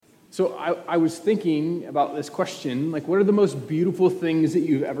So I was thinking about this question, like, what are the most beautiful things that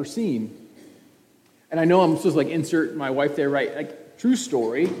you've ever seen? And I know I'm supposed to, like, insert my wife there, right? Like, true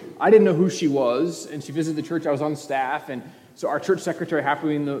story. I didn't know who she was, and she visited the church. I was on staff, and so our church secretary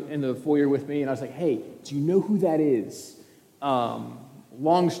happened to be in the foyer with me, and I was like, hey, do you know who that is?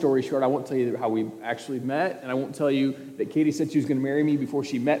 Long story short, I won't tell you how we actually met, and I won't tell you that Katie said she was going to marry me before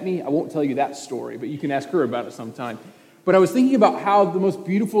she met me. I won't tell you that story, but you can ask her about it sometime. But I was thinking about how the most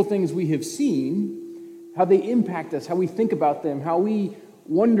beautiful things we have seen, how they impact us, how we think about them, how we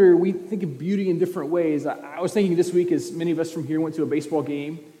wonder, we think of beauty in different ways. I was thinking this week, as many of us from here went to a baseball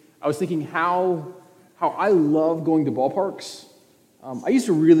game, I was thinking how I love going to ballparks. I used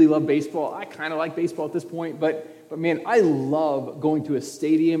to really love baseball. I kind of like baseball at this point, but man, I love going to a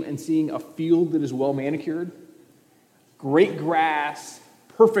stadium and seeing a field that is well manicured, great grass,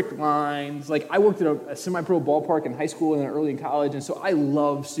 perfect lines. Like, I worked at a semi-pro ballpark in high school and then early in college, and so I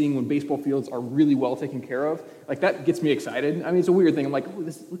love seeing when baseball fields are really well taken care of. Like, that gets me excited. I mean, it's a weird thing. I'm like,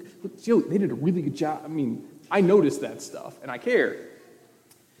 oh, look, Joe, they did a really good job. I mean, I noticed that stuff, and I care.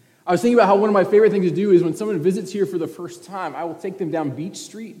 I was thinking about how one of my favorite things to do is when someone visits here for the first time, I will take them down Beach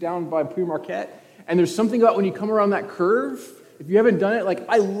Street, down by Pure Marquette, and there's something about when you come around that curve, if you haven't done it, like,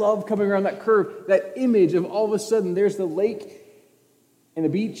 I love coming around that curve, that image of all of a sudden there's the lake and the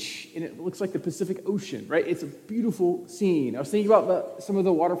beach, and it looks like the Pacific Ocean, right? It's a beautiful scene. I was thinking about some of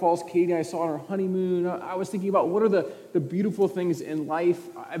the waterfalls Katie and I saw on our honeymoon. I was thinking about what are the beautiful things in life.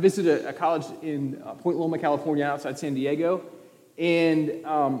 I visited a college in Point Loma, California, outside San Diego, and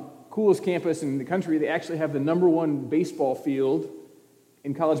coolest campus in the country. They actually have the #1 baseball field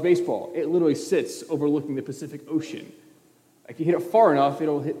in college baseball. It literally sits overlooking the Pacific Ocean. Like, you hit it far enough,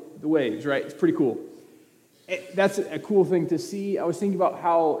 it'll hit the waves, right? It's pretty cool. That's a cool thing to see. I was thinking about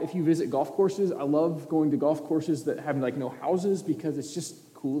how if you visit golf courses, I love going to golf courses that have like no houses because it's just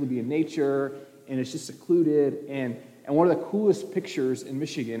cool to be in nature and it's just secluded. And one of the coolest pictures in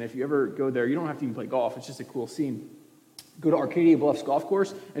Michigan, if you ever go there, you don't have to even play golf. It's just a cool scene. Go to Arcadia Bluffs Golf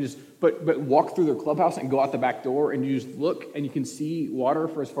Course and but walk through their clubhouse and go out the back door and you just look and you can see water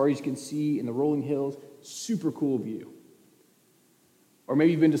for as far as you can see in the rolling hills. Super cool view. Or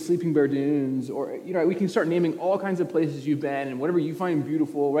maybe you've been to Sleeping Bear Dunes, or, you know, we can start naming all kinds of places you've been, and whatever you find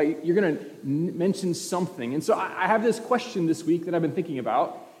beautiful, right, you're going to mention something. And so I have this question this week that I've been thinking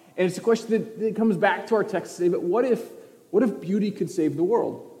about, and it's a question that comes back to our text today, but what if beauty could save the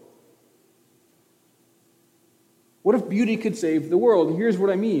world? What if beauty could save the world? And here's what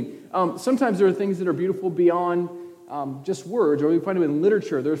I mean. Sometimes there are things that are beautiful beyond just words, or we find them in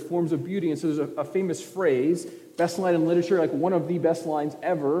literature. There's forms of beauty, and so there's a famous phrase, best line in literature, like one of the best lines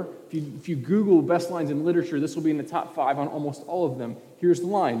ever. If you Google best lines in literature, this will be in the top 5 on almost all of them. Here's the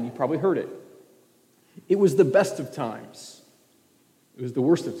line. You probably heard it. It was the best of times. It was the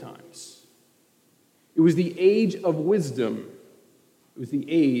worst of times. It was the age of wisdom. It was the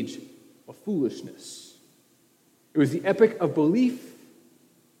age of foolishness. It was the epoch of belief.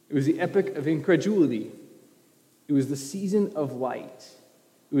 It was the epoch of incredulity. It was the season of light.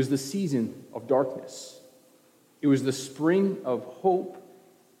 It was the season of darkness. It was the spring of hope.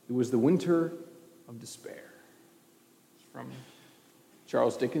 It was the winter of despair. It's from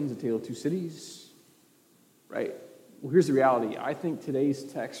Charles Dickens, A Tale of Two Cities, right? Well, here's the reality. I think today's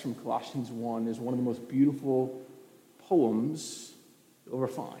text from Colossians 1 is one of the most beautiful poems you'll ever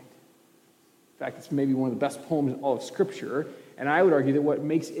find. In fact, it's maybe one of the best poems in all of Scripture, and I would argue that what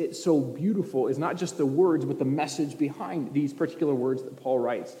makes it so beautiful is not just the words, but the message behind these particular words that Paul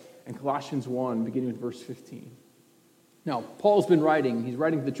writes in Colossians 1, beginning with verse 15. Now, Paul's been writing. He's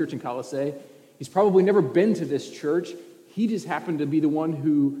writing to the church in Colossae. He's probably never been to this church. He just happened to be the one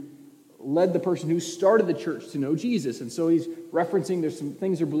who led the person who started the church to know Jesus. And so he's referencing, there's some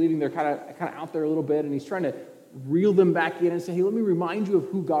things they're believing, they're kind of out there a little bit, and he's trying to reel them back in and say, hey, let me remind you of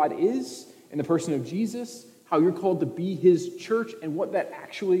who God is in the person of Jesus, how you're called to be his church, and what that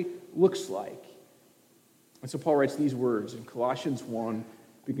actually looks like. And so Paul writes these words in Colossians 1,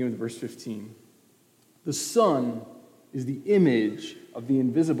 beginning with verse 15. The Son is the image of the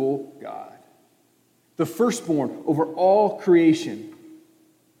invisible God, the firstborn over all creation.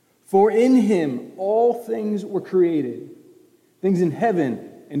 For in him all things were created, things in heaven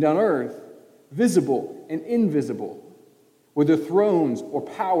and on earth, visible and invisible, whether thrones or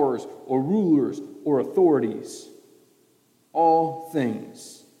powers or rulers or authorities. All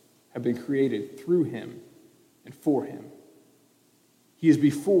things have been created through him and for him. He is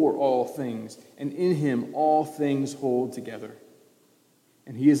before all things, and in him all things hold together.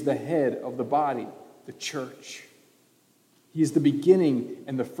 And he is the head of the body, the church. He is the beginning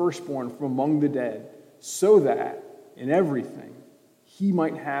and the firstborn from among the dead, so that in everything he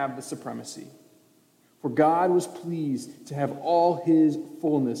might have the supremacy. For God was pleased to have all his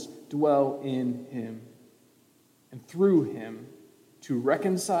fullness dwell in him, and through him to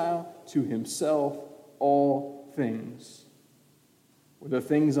reconcile to himself all things, whether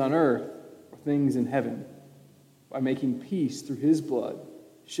things on earth or things in heaven, by making peace through his blood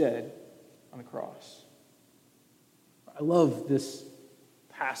shed on the cross. I love this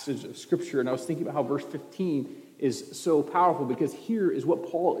passage of Scripture, and I was thinking about how verse 15 is so powerful, because here is what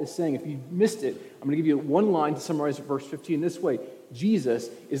Paul is saying. If you missed it, I'm going to give you one line to summarize verse 15 this way. Jesus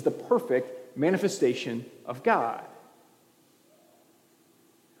is the perfect manifestation of God.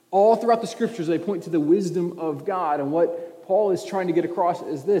 All throughout the Scriptures, they point to the wisdom of God, and what Paul is trying to get across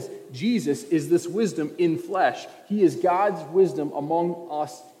is this: Jesus is this wisdom in flesh. He is God's wisdom among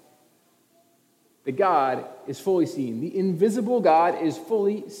us. The God is fully seen. The invisible God is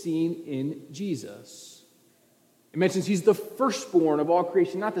fully seen in Jesus. It mentions he's the firstborn of all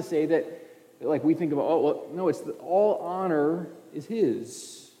creation, not to say that, like we think about, oh, well, no, it's that all honor is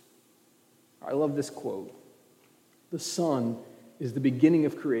his. I love this quote. The Son is the beginning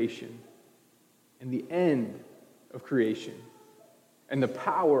of creation and the end of creation, and the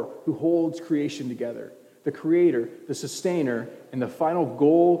power who holds creation together, the creator, the sustainer, and the final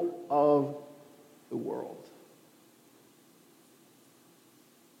goal of the world.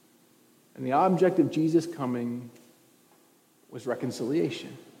 And the object of Jesus coming was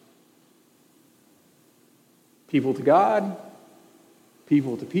reconciliation. People to God,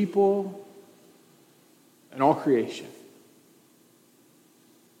 people to people, and all creation.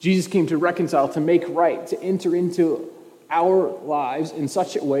 Jesus came to reconcile, to make right, to enter into our lives in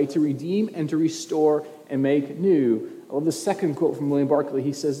such a way to redeem and to restore and make new. I love the second quote from William Barclay.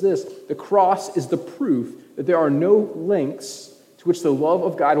 He says this: the cross is the proof that there are no lengths to which the love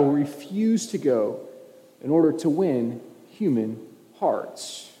of God will refuse to go in order to win human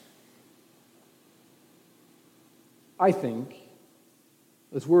hearts. I think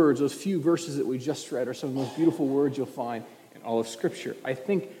those words, those few verses that we just read, are some of the most beautiful words you'll find in all of Scripture. I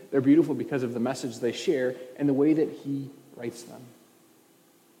think they're beautiful because of the message they share and the way that he writes them.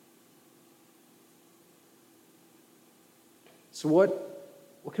 So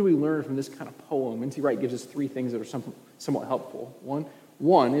what can we learn from this kind of poem? N.T. Wright gives us three things that are somewhat helpful.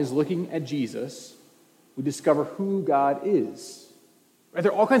 One is, looking at Jesus, we discover who God is. Right?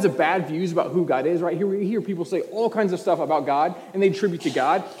 There are all kinds of bad views about who God is. Right here, we hear people say all kinds of stuff about God, and they attribute to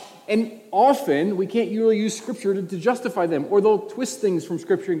God. And often, we can't really use Scripture to justify them, or they'll twist things from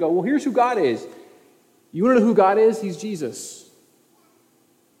Scripture and go, well, here's who God is. You want to know who God is? He's Jesus.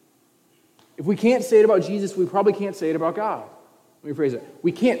 If we can't say it about Jesus, we probably can't say it about God. Let me phrase it.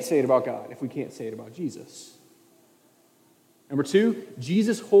 We can't say it about God if we can't say it about Jesus. Number two,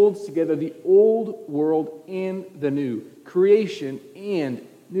 Jesus holds together the old world and the new, creation and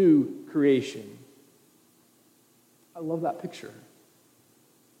new creation. I love that picture.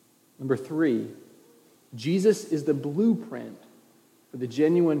 Number three, Jesus is the blueprint for the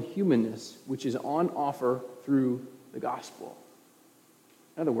genuine humanness which is on offer through the gospel.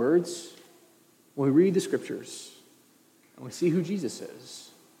 In other words, when we read the Scriptures and we see who Jesus is,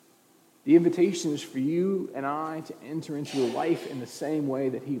 the invitation is for you and I to enter into a life in the same way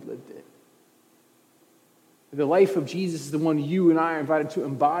that he lived it. The life of Jesus is the one you and I are invited to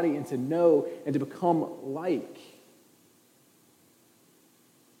embody and to know and to become like.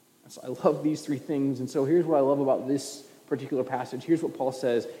 So I love these three things. And so here's what I love about this particular passage. Here's what Paul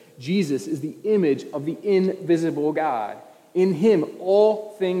says. Jesus is the image of the invisible God. In him,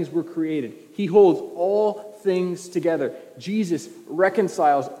 all things were created. He holds all things together. Jesus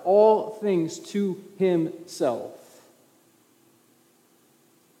reconciles all things to himself.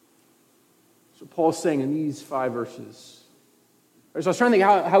 So Paul's saying in these 5 verses. So I was trying to think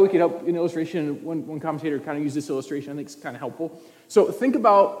how we could help in illustration. One commentator kind of used this illustration. I think it's kind of helpful. So think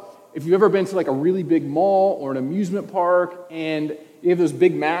about if you've ever been to like a really big mall or an amusement park, and you have those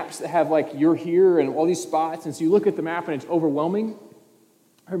big maps that have like you're here and all these spots, and so you look at the map and it's overwhelming.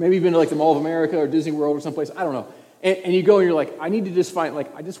 Or maybe you've been to like the Mall of America or Disney World or someplace, I don't know. And you go and you're like, I need to just find,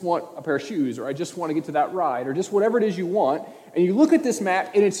 like, I just want a pair of shoes, or I just want to get to that ride, or just whatever it is you want. And you look at this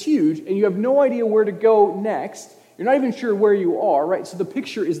map and it's huge and you have no idea where to go next. You're not even sure where you are, right? So the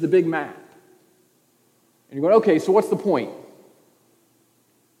picture is the big map. And you're going, okay, so what's the point?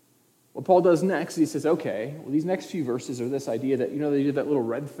 What Paul does next, he says, okay, well, these next few verses are this idea that, they did that little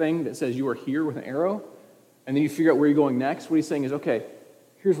red thing that says you are here with an arrow, and then you figure out where you're going next. What he's saying is, okay,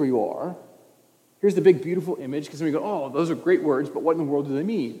 here's where you are. Here's the big, beautiful image, because then we go, oh, those are great words, but what in the world do they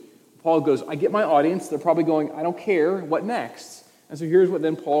mean? Paul goes, I get my audience. They're probably going, I don't care. What next? And so here's what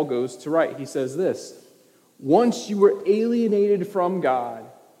then Paul goes to write. He says this: Once you were alienated from God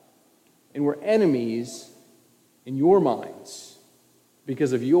and were enemies in your minds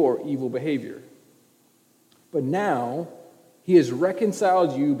because of your evil behavior. But now he has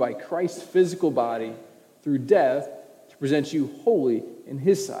reconciled you by Christ's physical body through death to present you holy in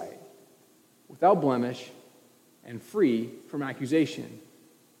his sight, without blemish and free from accusation.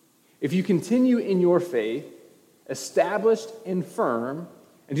 If you continue in your faith, established and firm,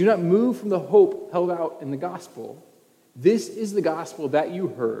 and do not move from the hope held out in the gospel, this is the gospel that you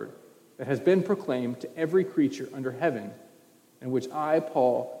heard, that has been proclaimed to every creature under heaven, in which I,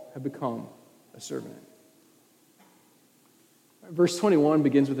 Paul, have become a servant. Verse 21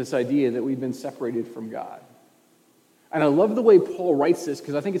 begins with this idea that we've been separated from God. And I love the way Paul writes this,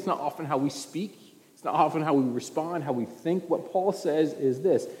 because I think it's not often how we speak, it's not often how we respond, how we think. What Paul says is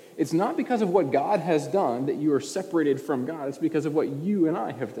this: it's not because of what God has done that you are separated from God, it's because of what you and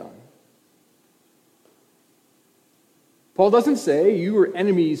I have done. Paul doesn't say you are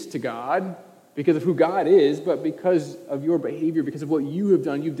enemies to God because of who God is, but because of your behavior, because of what you have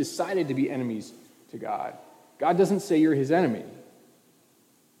done, you've decided to be enemies to God. God doesn't say you're his enemy.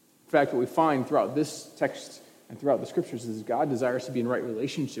 In fact, what we find throughout this text and throughout the scriptures is God desires to be in right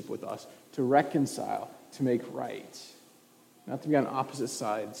relationship with us, to reconcile, to make right, not to be on opposite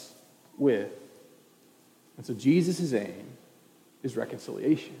sides with. And so Jesus' aim is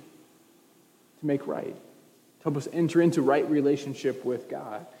reconciliation, to make right, to help us enter into right relationship with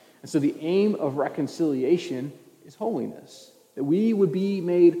God. And so the aim of reconciliation is holiness, that we would be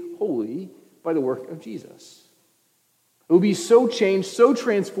made holy by the work of Jesus. It will be so changed, so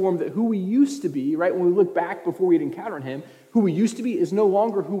transformed that who we used to be, right, when we look back before we had encountered him, who we used to be is no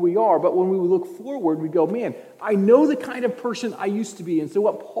longer who we are. But when we look forward, we go, man, I know the kind of person I used to be. And so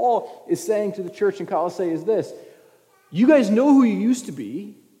what Paul is saying to the church in Colossae is this: you guys know who you used to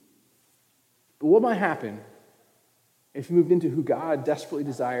be, but what might happen if you moved into who God desperately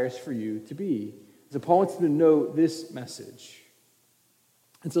desires for you to be? So Paul wants you to know this message.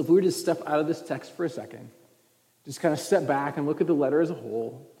 And so if we were to step out of this text for a second, just kind of step back and look at the letter as a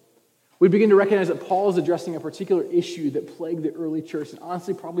whole, we begin to recognize that Paul is addressing a particular issue that plagued the early church and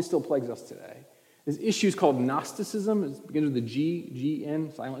honestly probably still plagues us today. This issue is called Gnosticism. It begins with the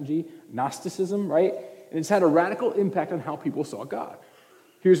G-N, silent G, Gnosticism, right? And it's had a radical impact on how people saw God.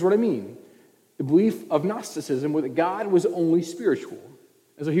 Here's what I mean. The belief of Gnosticism was that God was only spiritual.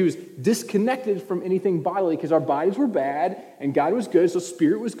 And so he was disconnected from anything bodily because our bodies were bad and God was good, so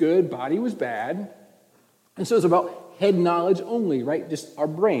spirit was good, body was bad. And so it's about head knowledge only, right? Just our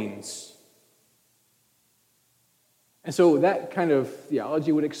brains. And so that kind of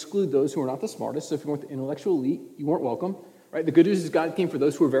theology would exclude those who are not the smartest. So if you weren't the intellectual elite, you weren't welcome, right? The good news is God came for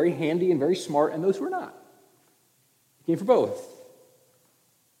those who are very handy and very smart and those who are not. He came for both.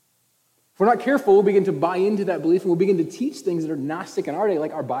 If we're not careful, we'll begin to buy into that belief and we'll begin to teach things that are Gnostic in our day,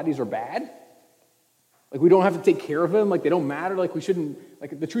 like our bodies are bad. Like we don't have to take care of them, like they don't matter, like we shouldn't,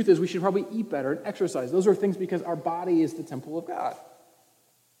 like the truth is we should probably eat better and exercise. Those are things because our body is the temple of God.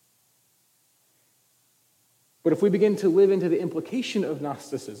 But if we begin to live into the implication of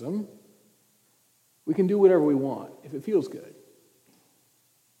Gnosticism, we can do whatever we want if it feels good.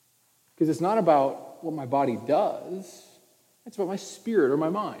 Because it's not about what my body does, it's about my spirit or my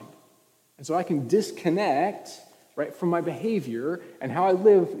mind. And so I can disconnect, right, from my behavior, and how I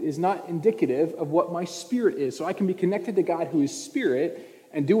live is not indicative of what my spirit is. So I can be connected to God who is spirit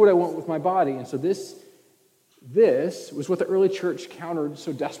and do what I want with my body. And so this was what the early church countered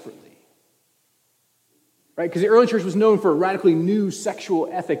so desperately. Right? Because the early church was known for a radically new sexual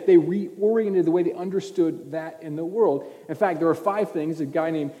ethic. They reoriented the way they understood that in the world. In fact, there are 5 things. A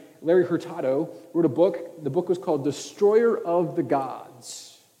guy named Larry Hurtado wrote a book. The book was called Destroyer of the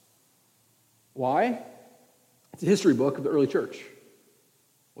Gods. Why? It's a history book of the early church.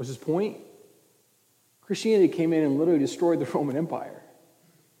 What's his point? Christianity came in and literally destroyed the Roman Empire.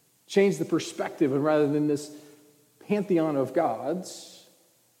 Changed the perspective, and rather than this pantheon of gods,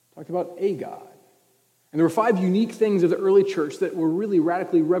 talked about a God. And there were 5 unique things of the early church that were really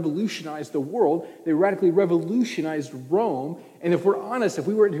radically revolutionized the world. They radically revolutionized Rome. And if we're honest, if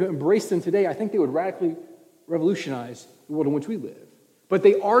we were to embrace them today, I think they would radically revolutionize the world in which we live. But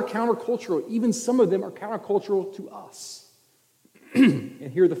they are countercultural. Even some of them are countercultural to us.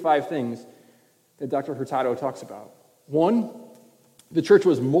 And here are the 5 things that Dr. Hurtado talks about. 1, the church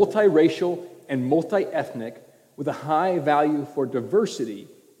was multiracial and multi-ethnic with a high value for diversity,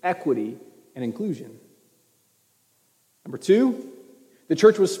 equity, and inclusion. Number 2, the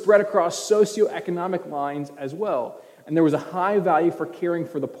church was spread across socioeconomic lines as well, and there was a high value for caring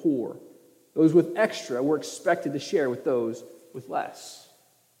for the poor. Those with extra were expected to share with those with less.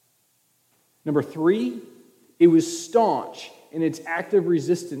 Number 3, It was staunch in its active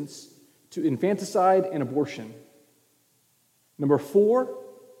resistance to infanticide and abortion. Number 4,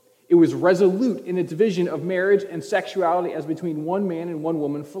 it was resolute in its vision of marriage and sexuality as between one man and one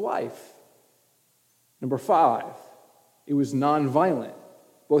woman for life. Number 5, it was nonviolent,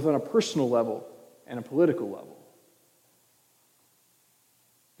 both on a personal level and a political level.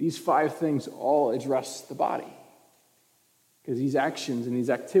 These 5 things all address the body, because these actions and these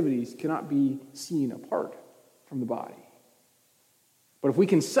activities cannot be seen apart from the body. But if we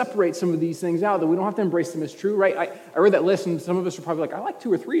can separate some of these things out, then we don't have to embrace them as true, right? I read that list, and some of us are probably like, I like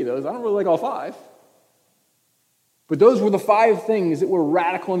 2 or 3 of those. I don't really like all 5. But those were the 5 things that were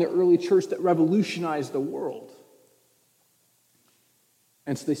radical in the early church that revolutionized the world.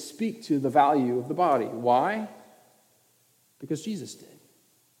 And so they speak to the value of the body. Why? Because Jesus did.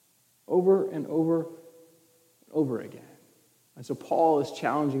 Over and over and over again. And so Paul is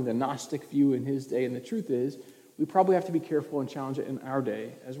challenging the Gnostic view in his day, and the truth is, we probably have to be careful and challenge it in our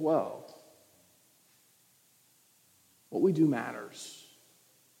day as well. What we do matters.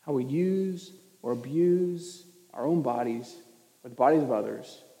 How we use or abuse our own bodies or the bodies of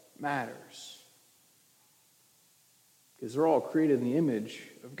others matters. Because they're all created in the image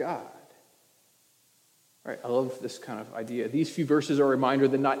of God. Right? I love this kind of idea. These few verses are a reminder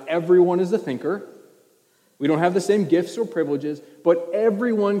that not everyone is a thinker. We don't have the same gifts or privileges, but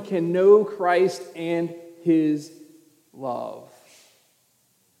everyone can know Christ and his love.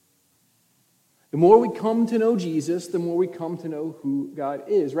 The more we come to know Jesus, the more we come to know who God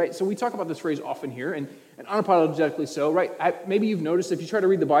is, right? So we talk about this phrase often here, and unapologetically so, right? Maybe you've noticed if you try to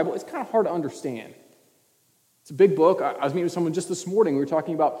read the Bible, it's kind of hard to understand. It's a big book. I was meeting with someone just this morning. We were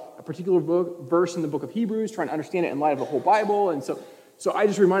talking about a particular verse in the book of Hebrews, trying to understand it in light of the whole Bible, and so I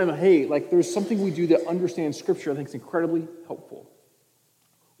just reminded them, hey, like there's something we do that understands Scripture I think is incredibly helpful.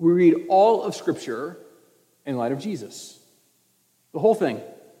 We read all of Scripture in light of Jesus. The whole thing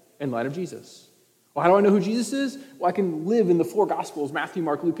in light of Jesus. Well, how do I know who Jesus is? Well, I can live in the 4 Gospels, Matthew,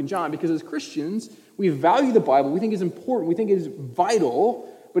 Mark, Luke, and John, because as Christians, we value the Bible. We think it's important. We think it is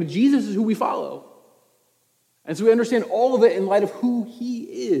vital, but Jesus is who we follow. And so we understand all of it in light of who he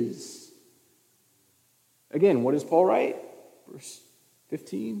is. Again, what does Paul write? Verse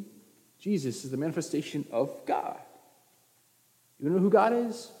 15, Jesus is the manifestation of God. You want to know who God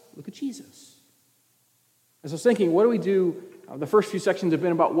is? Look at Jesus. And so I was thinking, what do we do? The first few sections have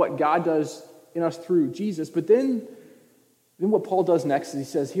been about what God does in us through Jesus, but then what Paul does next is he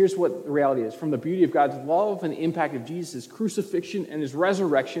says, here's what the reality is. From the beauty of God's love and the impact of Jesus' crucifixion and his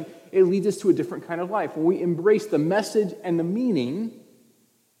resurrection, it leads us to a different kind of life. When we embrace the message and the meaning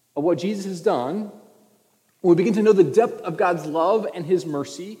of what Jesus has done, when we begin to know the depth of God's love and his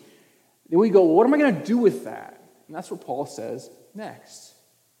mercy, then we go, well, what am I going to do with that? And that's what Paul says next.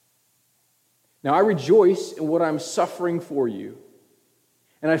 Now I rejoice in what I'm suffering for you,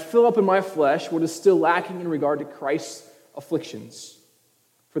 and I fill up in my flesh what is still lacking in regard to Christ's afflictions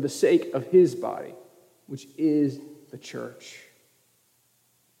for the sake of his body, which is the church.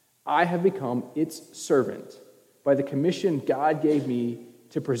 I have become its servant by the commission God gave me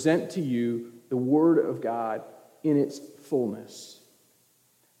to present to you the word of God in its fullness,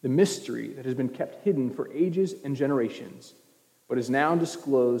 the mystery that has been kept hidden for ages and generations, but is now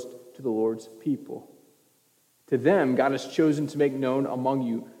disclosed to the Lord's people. To them, God has chosen to make known among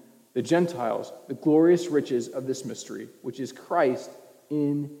you, the Gentiles, the glorious riches of this mystery, which is Christ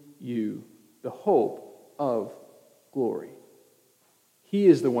in you, the hope of glory. He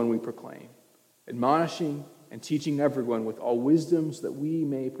is the one we proclaim, admonishing and teaching everyone with all wisdom so that we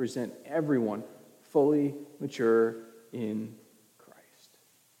may present everyone fully mature in Christ.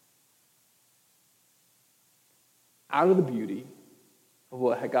 Out of the beauty of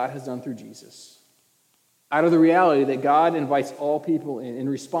what God has done through Jesus, out of the reality that God invites all people in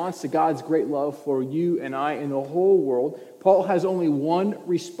response to God's great love for you and I and the whole world, Paul has only one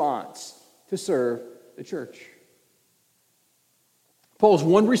response to serve the church. Paul's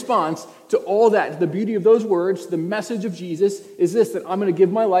one response to all that, to the beauty of those words, the message of Jesus, is this, that I'm going to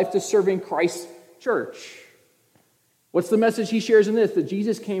give my life to serving Christ's church. What's the message he shares in this? That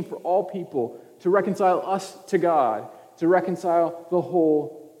Jesus came for all people to reconcile us to God, to reconcile the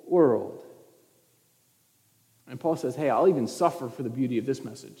whole world. And Paul says, hey, I'll even suffer for the beauty of this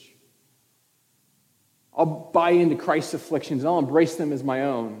message. I'll buy into Christ's afflictions and I'll embrace them as my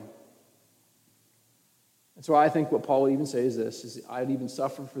own. And so I think what Paul would even say is this, is I'd even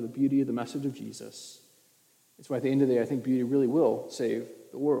suffer for the beauty of the message of Jesus. It's why at the end of the day, I think beauty really will save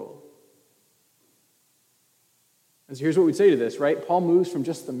the world. And so here's what we'd say to this, right? Paul moves from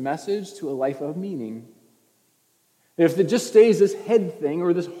just the message to a life of meaning. And if it just stays this head thing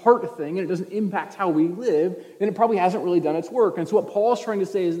or this heart thing and it doesn't impact how we live, then it probably hasn't really done its work. And so what Paul's trying to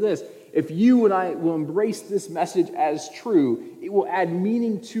say is this: if you and I will embrace this message as true, it will add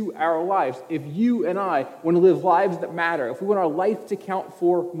meaning to our lives. If you and I want to live lives that matter, if we want our life to count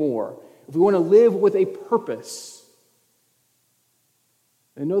for more, if we want to live with a purpose,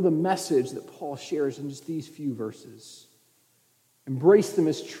 then know the message that Paul shares in just these few verses. Embrace them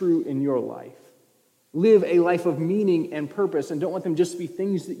as true in your life. Live a life of meaning and purpose, and don't let them just be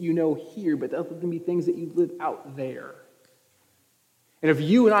things that you know here, but let them be things that you live out there. And if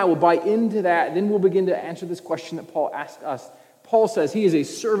you and I will buy into that, then we'll begin to answer this question that Paul asked us. Paul says he is a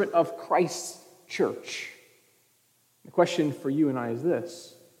servant of Christ's church. The question for you and I is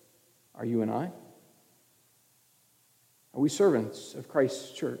this: are you and I? Are we servants of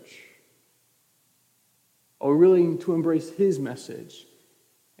Christ's church? Are we willing to embrace his message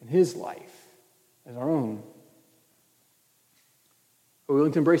and his life as our own? Are we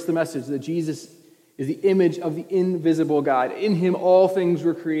willing to embrace the message that Jesus is the image of the invisible God? In him all things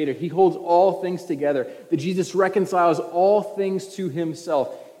were created. He holds all things together. That Jesus reconciles all things to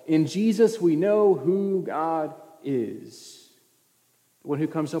himself. In Jesus we know who God is. The one who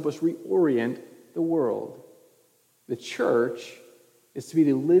comes to help us reorient the world. The church is to be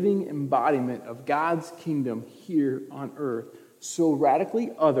the living embodiment of God's kingdom here on earth. So radically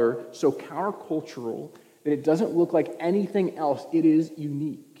other, so countercultural, that it doesn't look like anything else. It is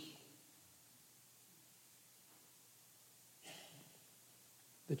unique.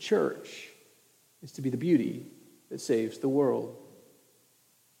 The church is to be the beauty that saves the world.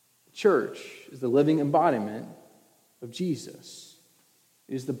 The church is the living embodiment of Jesus.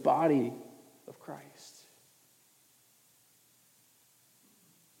 It is the body of Christ.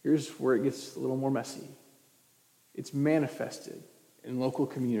 Here's where it gets a little more messy. It's manifested in local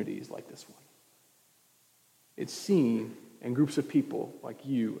communities like this one. It's seen in groups of people like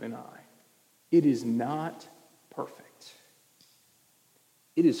you and I. It is not perfect.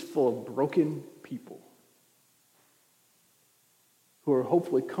 It is full of broken people who are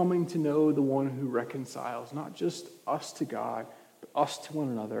hopefully coming to know the one who reconciles not just us to God, but us to one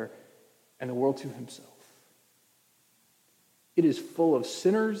another and the world to himself. It is full of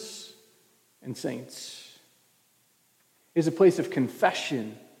sinners and saints. It is a place of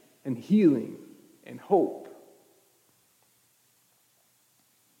confession and healing and hope.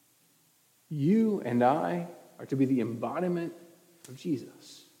 You and I are to be the embodiment of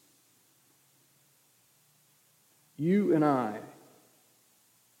Jesus. You and I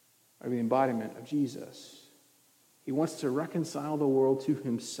are the embodiment of Jesus. He wants to reconcile the world to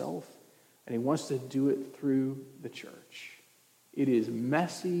himself, and he wants to do it through the church. It is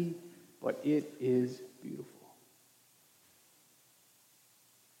messy, but it is beautiful.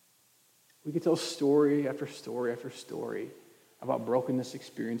 We could tell story after story after story about brokenness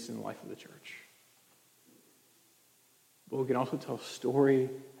experienced in the life of the church. But we can also tell story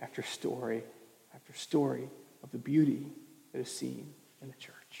after story after story of the beauty that is seen in the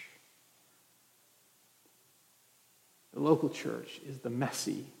church. The local church is the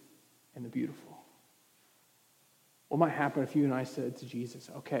messy and the beautiful. What might happen if you and I said to Jesus,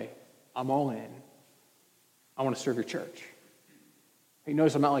 okay, I'm all in. I want to serve your church. Hey,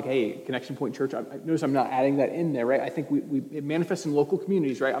 notice I'm not like, hey, Connection Point Church. Notice I'm not adding that in there, right? I think it manifests in local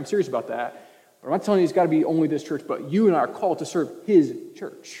communities, right? I'm serious about that. But I'm not telling you it's got to be only this church, but you and I are called to serve his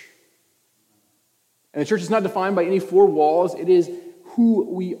church. And the church is not defined by any four walls. It is who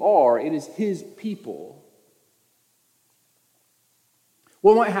we are. It is his people.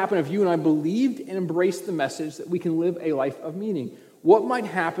 What might happen if you and I believed and embraced the message that we can live a life of meaning? What might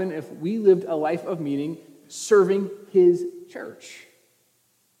happen if we lived a life of meaning serving his church?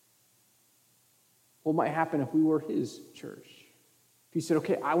 What might happen if we were his church? If you said,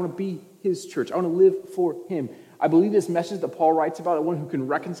 okay, I want to be his church. I want to live for him. I believe this message that Paul writes about, the one who can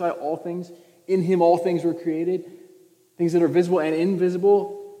reconcile all things. In him all things were created, things that are visible and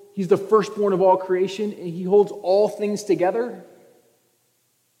invisible. He's the firstborn of all creation, and he holds all things together.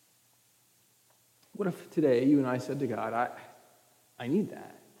 What if today you and I said to God, I need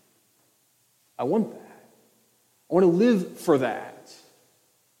that. I want that. I want to live for that.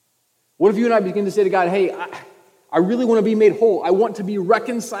 What if you and I begin to say to God, hey, I really want to be made whole. I want to be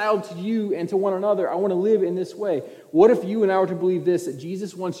reconciled to you and to one another. I want to live in this way. What if you and I were to believe this, that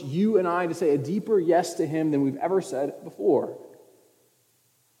Jesus wants you and I to say a deeper yes to him than we've ever said before?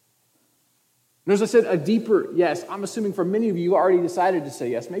 Notice I said a deeper yes. I'm assuming for many of you, you've already decided to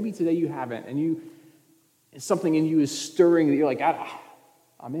say yes. Maybe today you haven't, and something in you is stirring that you're like,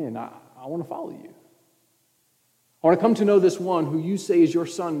 I'm in. I want to follow you. I want to come to know this one who you say is your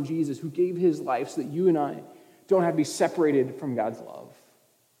son, Jesus, who gave his life so that you and I don't have to be separated from God's love.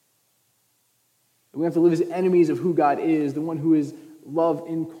 We have to live as enemies of who God is, the one who is love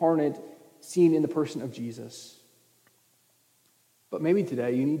incarnate, seen in the person of Jesus. But maybe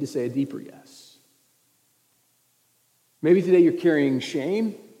today you need to say a deeper yes. Maybe today you're carrying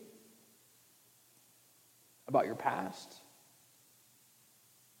shame about your past.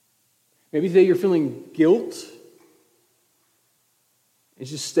 Maybe today you're feeling guilt. It's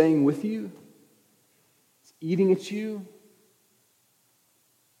just staying with you. It's eating at you.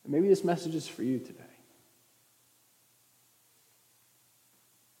 And maybe this message is for you today.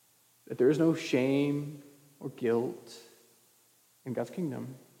 That there is no shame or guilt in God's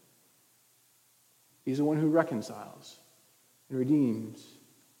kingdom. He's the one who reconciles and redeems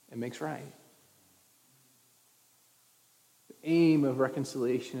and makes right. The aim of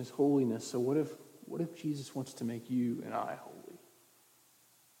reconciliation is holiness. So what if Jesus wants to make you and I holy?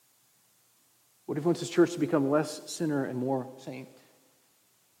 What if he wants his church to become less sinner and more saint?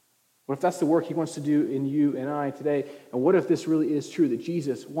 What if that's the work he wants to do in you and I today? And what if this really is true, that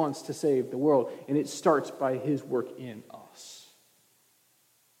Jesus wants to save the world, and it starts by his work in us?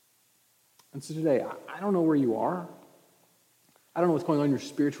 And so today, I don't know where you are. I don't know what's going on in your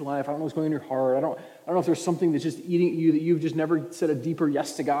spiritual life. I don't know what's going on in your heart. I don't know if there's something that's just eating at you that you've just never said a deeper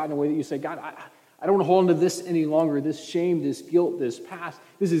yes to God in a way that you say, God, I don't want to hold on to this any longer, this shame, this guilt, this past.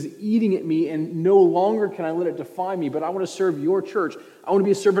 This is eating at me, and no longer can I let it define me, but I want to serve your church. I want to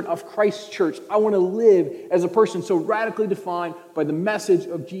be a servant of Christ's church. I want to live as a person so radically defined by the message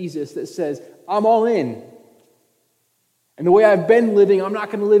of Jesus that says, I'm all in. And the way I've been living, I'm not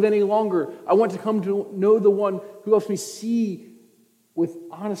going to live any longer. I want to come to know the one who helps me see with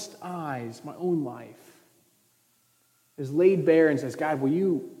honest eyes my own life. Is laid bare and says, God, will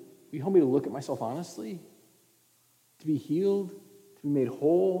you help me to look at myself honestly? To be healed? To be made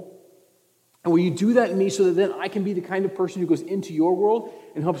whole? And will you do that in me so that then I can be the kind of person who goes into your world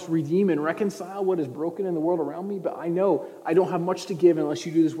and helps redeem and reconcile what is broken in the world around me? But I know I don't have much to give unless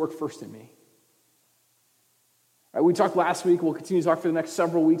you do this work first in me. All right, we talked last week, we'll continue to talk for the next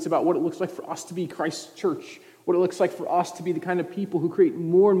several weeks about what it looks like for us to be Christ's church, what it looks like for us to be the kind of people who create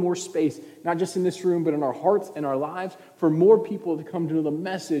more and more space, not just in this room, but in our hearts and our lives, for more people to come to know the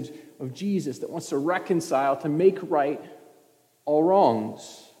message of Jesus that wants to reconcile, to make right all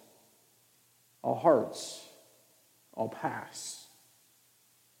wrongs, all hearts, all pasts.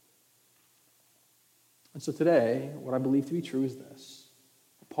 And so today, what I believe to be true is this.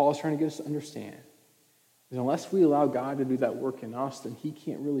 What Paul is trying to get us to understand is unless we allow God to do that work in us, then he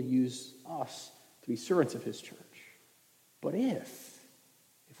can't really use us to be servants of his church. But if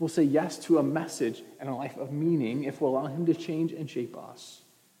we'll say yes to a message and a life of meaning, if we'll allow him to change and shape us,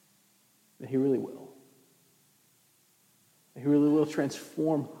 then he really will. He really will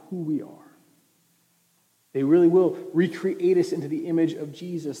transform who we are. They really will recreate us into the image of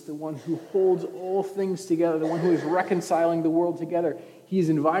Jesus, the one who holds all things together, the one who is reconciling the world together. He is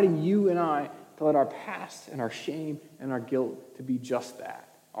inviting you and I to let our past and our shame and our guilt to be just that,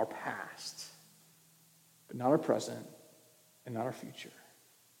 our past, but not our present and not our future.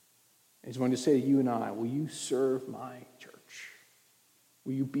 And he's wanting to say to you and I, will you serve my church?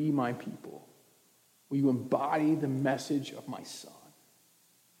 Will you be my people? Will you embody the message of my Son?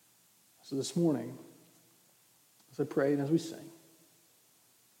 So this morning, as I pray and as we sing,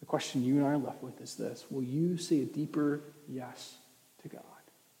 the question you and I are left with is this: will you say a deeper yes to God?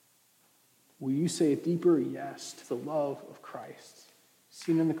 Will you say a deeper yes to the love of Christ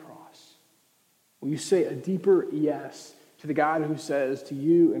seen on the cross? Will you say a deeper yes to the God who says to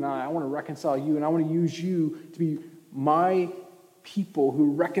you and I want to reconcile you and I want to use you to be my people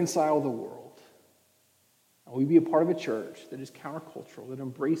who reconcile the world? And will you be a part of a church that is countercultural, that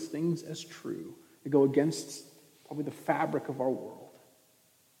embrace things as true, that go against probably the fabric of our world,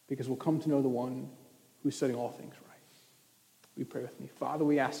 because we'll come to know the one who's setting all things right. We pray with me. Father,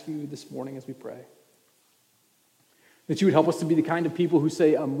 we ask you this morning as we pray that you would help us to be the kind of people who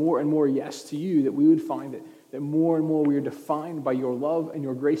say a more and more yes to you, that we would find that more and more we are defined by your love and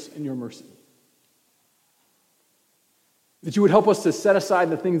your grace and your mercy. That you would help us to set aside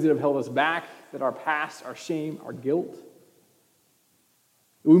the things that have held us back, that our past, our shame, our guilt.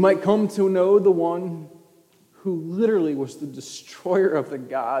 That we might come to know the one who literally was the destroyer of the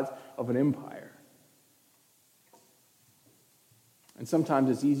gods of an empire. And sometimes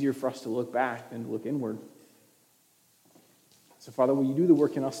it's easier for us to look back than to look inward. So, Father, will you do the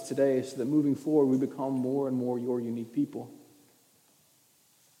work in us today so that moving forward we become more and more your unique people?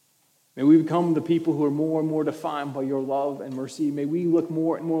 May we become the people who are more and more defined by your love and mercy. May we look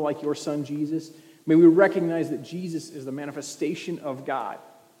more and more like your Son, Jesus. May we recognize that Jesus is the manifestation of God.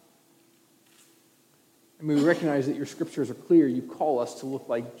 And may we recognize that your scriptures are clear. You call us to look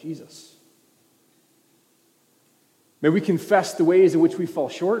like Jesus. May we confess the ways in which we fall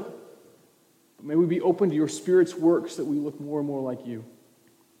short, but may we be open to your Spirit's works that we look more and more like you.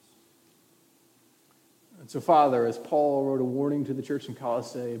 And so, Father, as Paul wrote a warning to the church in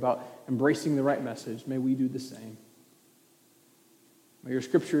Colossae about embracing the right message, may we do the same. May your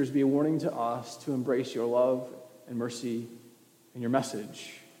scriptures be a warning to us to embrace your love and mercy and your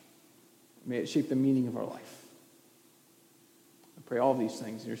message. May it shape the meaning of our life. I pray all of these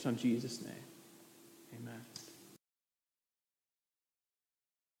things in your Son Jesus' name. Amen.